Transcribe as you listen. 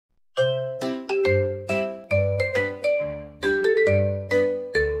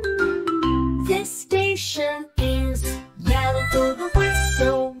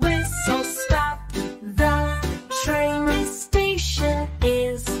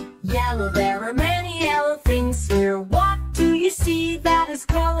yellow. There are many yellow things here. What do you see that is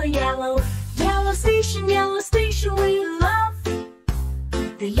color yellow? Yellow station, we love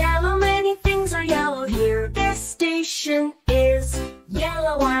the yellow. Many things are yellow here. This station is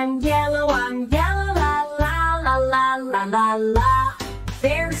yellow. I'm yellow, la la la la la la la.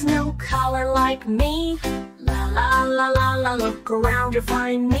 There's no color like me. La la la la la. Look around, you'll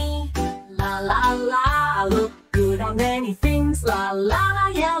find me. La la la. I look good on many things. La la la.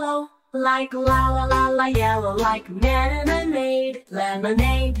 Yellow, like la la la la. Yellow like lemonade,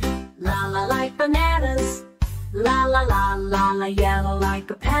 lemonade. La la like bananas. La la la la la. Yellow like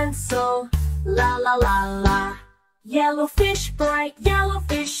a pencil. La la la la. Yellow fish, bright yellow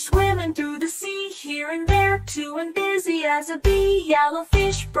fish, swimming through the sea, here and there, too, and busy as a bee. Yellow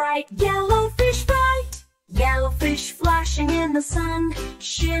fish, bright yellow fish, bright yellow fish, flashing in the sun,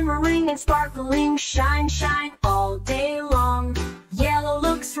 shimmering and sparkling, shine, shine all day long. Yellow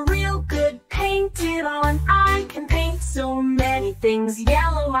looks real good painted on. I can paint so many things.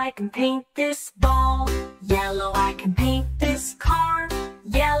 Yellow, I can paint this ball. Yellow, I can paint this car.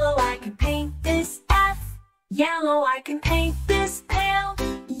 Yellow, I can paint this F. Yellow, I can paint this pail.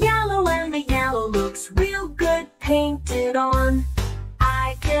 Yellow, and the yellow looks real good painted on.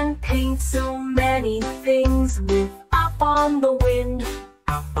 I can paint so many things with up on the wind,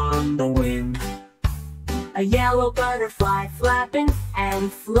 up on the wind. A yellow butterfly flapping and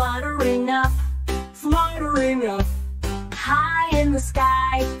fluttering up, fluttering up. High in the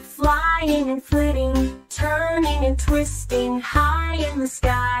sky, flying and flitting, turning and twisting, high in the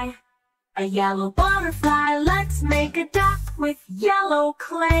sky. A yellow butterfly, let's make a duck with yellow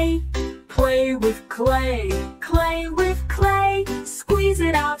clay. Play with clay, clay with clay. Squeeze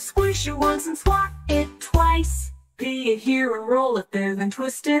it out, squish it once and swat it twice. Be it here and roll it there, then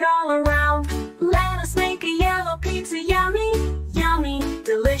twist it all around. Let us make a yellow pizza, yummy, yummy,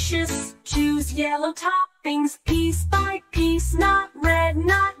 delicious. Choose yellow toppings, piece by piece, not red,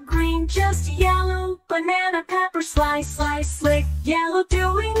 not green, just yellow. Banana, pepper, slice, slice, slick, yellow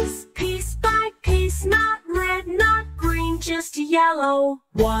doings, piece by piece, not red, not green, just yellow.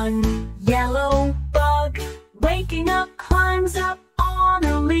 One yellow bug, waking up, climbs up on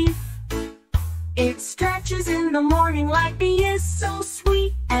a leaf. It stretches in the morning like bee is so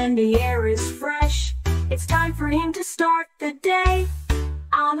sweet, and the air is fresh. It's time for him to start the day.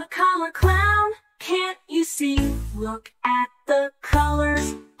 I'm a color clown, can't you see? Look at the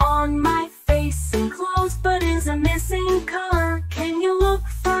colors on my face and clothes, but is a missing color. Can you look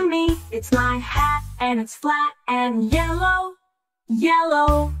for me? It's my hat, and it's flat and yellow,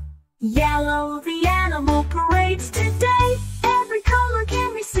 yellow, yellow. The animal parades today. Every color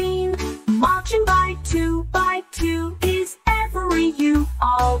can be seen. Marching by two is every you.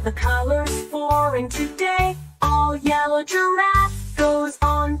 All the colors foreign today. All yellow giraffe goes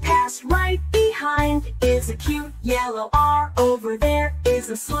on past. Right behind is a cute yellow R. Over there is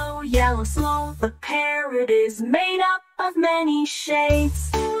a slow yellow slow. The parrot is made up of many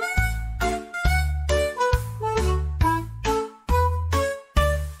shades.